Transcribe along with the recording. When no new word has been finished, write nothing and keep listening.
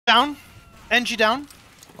Down. NG down.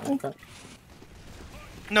 Okay.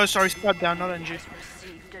 No, sorry, Spud down, not NG.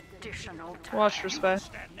 Watch for spy.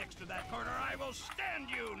 Stand next to that cart, or I will stand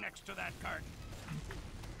you next to that cart.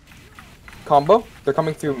 Combo. They're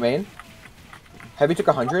coming through main. Heavy took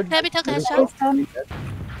 100. Heavy took a shot. You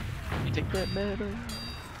take that better.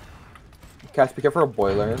 Cass, be careful for a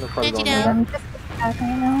boiler. They're probably Angie going down. there. I'm just back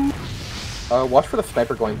right now. Watch for the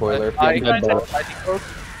sniper going boiler. I Dead boiler.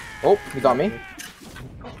 Oh, he got me.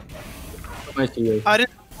 I see you. I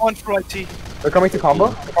didn't want for IT. They're coming to combo.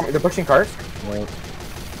 They're pushing cart.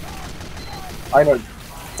 I know.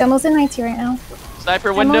 Demo's in IT right now.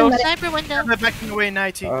 Sniper window. Sniper window. I'm backing away in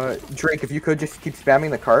IT. Drake, if you could just keep spamming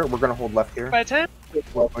the cart, we're gonna hold left here. By 10.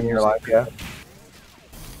 When you're alive, yeah.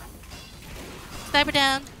 Sniper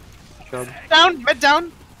down. Chug. Down, med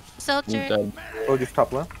down. Soldier. Dead. Oh, just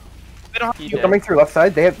top left. They don't He They're dead. coming through left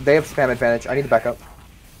side. They have spam advantage. I need to back up.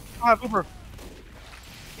 have Uber.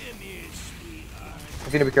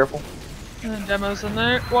 I need to be careful. And then demo's in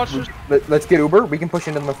there. Watch for Let's get Uber. We can push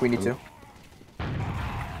into them if we need to.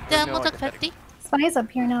 Demo took 50. Spy's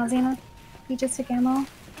up here now, Xena. He just took ammo.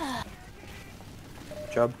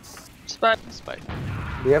 Chub. spy. Spy.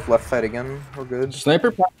 We have left side again. We're good.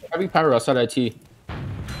 Sniper having power outside IT.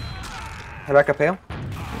 Head back up, Hale.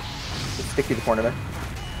 Just stick to the corner there.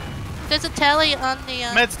 There's a tally on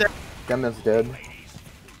the. Med's dead. Dem is dead.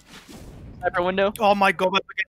 Sniper window. Oh my god, that's